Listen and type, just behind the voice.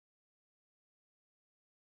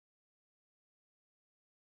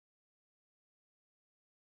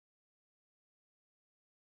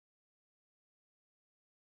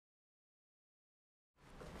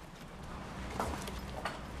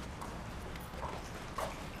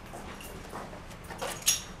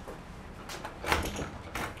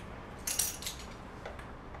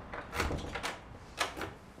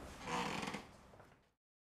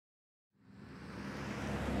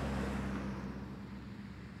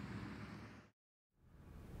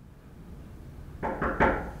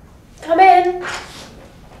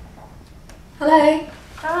Hello.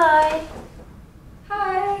 Hi.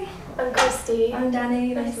 Hi. I'm Christy. I'm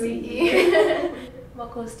Danni. Nice to meet you.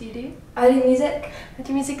 What course do you do? I do music. I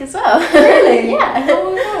do music as well. Really? Yeah.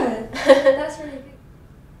 Oh my god. That's really good.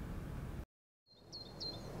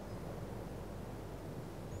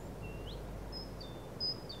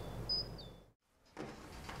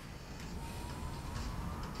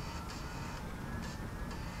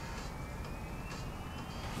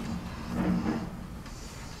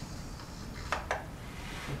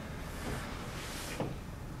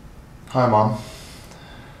 Hi, Mom.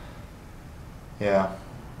 Yeah,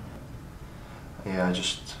 I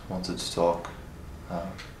just wanted to talk.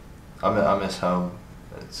 I miss home.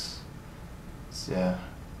 It's yeah,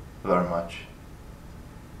 very much.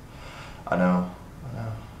 I know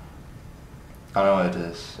it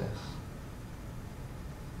is,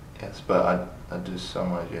 yes, but I do so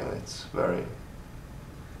much, yeah, it's very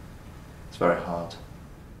hard.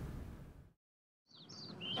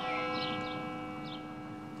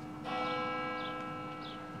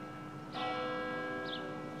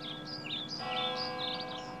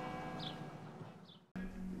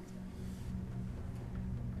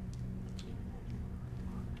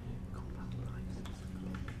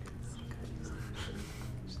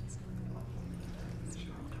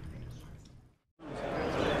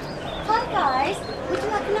 Hi guys, would you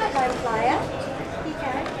like a nightline flyer? You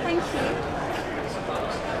can, thank you.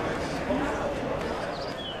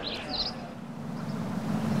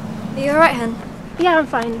 Are you alright, Hen? Yeah, I'm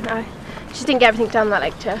fine. I just didn't get everything done that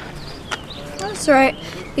lecture. That's alright.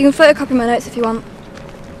 You can photocopy my notes if you want.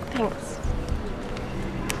 Thanks.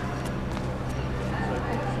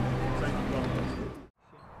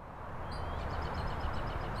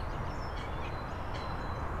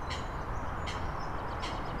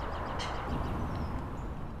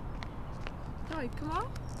 Hi, Kemal.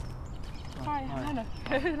 Hi, Hannah.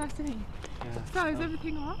 Nice to meet you. Yeah. So, is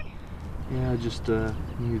everything alright? Yeah, I just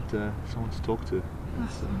need someone to talk to.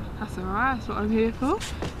 That's alright, that's what I'm here for.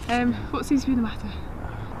 What seems to be the matter?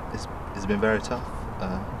 It's been very tough.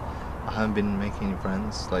 I haven't been making any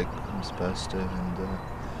friends like I'm supposed to, and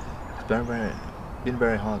it's been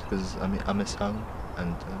very hard because I miss home,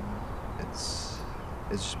 and it's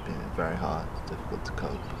just been very hard, difficult to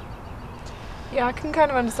cope. Yeah, I can kind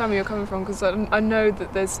of understand where you're coming from because I know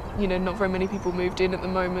that there's, not very many people moved in at the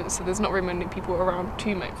moment, so there's not very many people around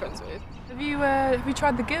to make friends with. Have you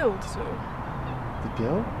tried the Guild at all? The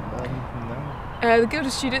Guild? No. The Guild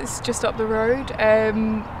of Students is just up the road.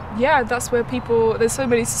 Yeah, that's where there's so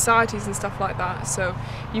many societies and stuff like that, so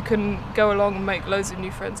you can go along and make loads of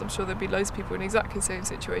new friends. I'm sure there'll be loads of people in exactly the same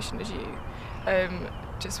situation as you,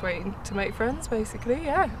 just waiting to make friends, basically,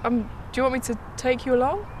 yeah. Do you want me to take you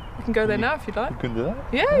along? We can go there now if you'd like. You can do that?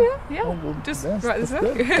 Yeah. Oh, well, Just yes, write this that's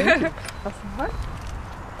down. good. Thank you. That's all right.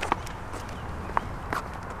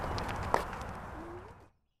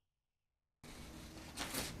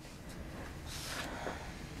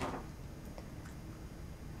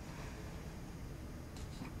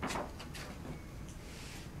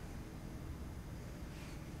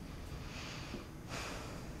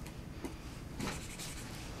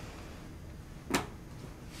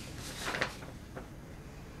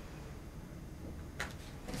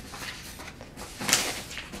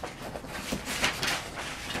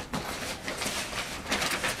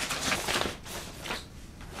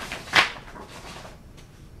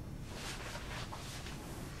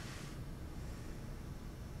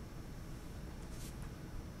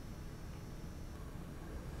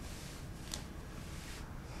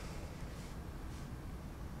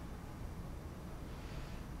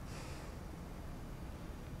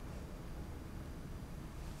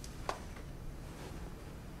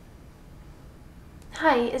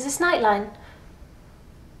 Hi, is this Nightline?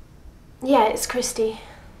 Yeah, it's Christy.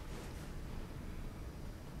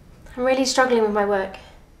 I'm really struggling with my work.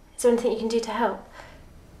 Is there anything you can do to help?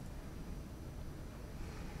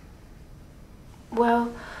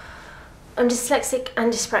 Well, I'm dyslexic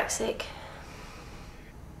and dyspraxic.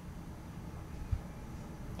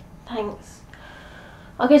 Thanks.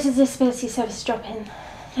 I'll go to the Disability Service drop-in.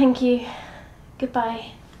 Thank you.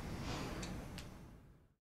 Goodbye.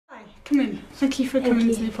 Hi, come in. Thank you for coming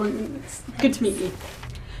to the appointment. It's good to meet you.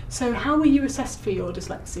 So how were you assessed for your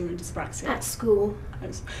dyslexia and dyspraxia? At school.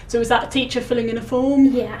 So was that a teacher filling in a form?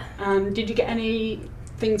 Yeah. And did you get any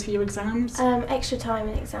things for your exams? Extra time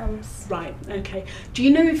in exams. Right, okay. Do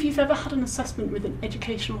you know if you've ever had an assessment with an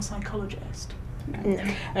educational psychologist? No.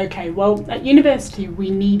 Okay, well, at university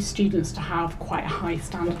we need students to have quite a high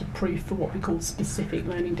standard of proof for what we call specific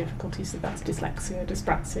learning difficulties, so that's dyslexia,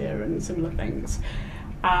 dyspraxia and similar things.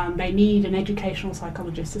 They need an educational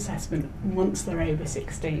psychologist assessment once they're over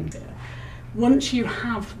 16. Once you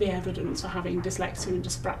have the evidence for having dyslexia and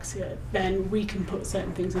dyspraxia, then we can put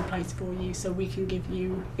certain things in place for you. So we can give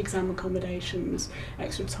you exam accommodations,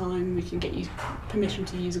 extra time, we can get you permission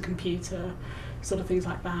to use a computer, sort of things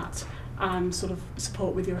like that, and sort of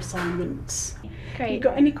support with your assignments. Great. You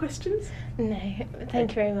got any questions? No,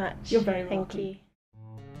 thank you very much. You're very welcome. Thank you.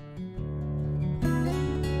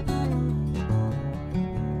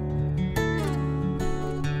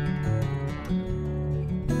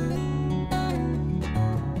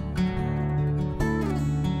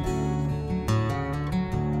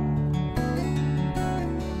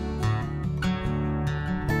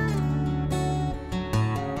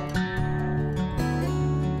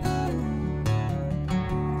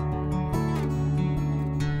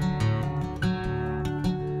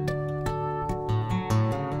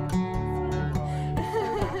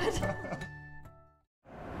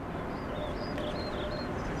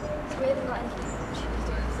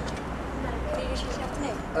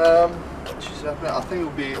 Tuesday afternoon. I think it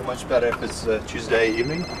would be much better if it's Tuesday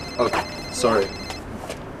evening. Oh, sorry.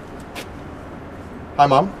 Hi,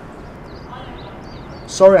 Mom.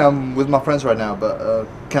 Sorry, I'm with my friends right now, but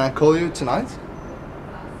can I call you tonight?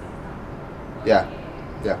 Yeah,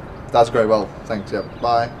 that's great. Well, thanks. Yeah,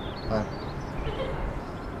 bye.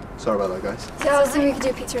 Sorry about that, guys. So I was thinking we could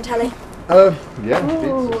do pizza and telly. Yeah,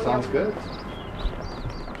 pizza sounds good.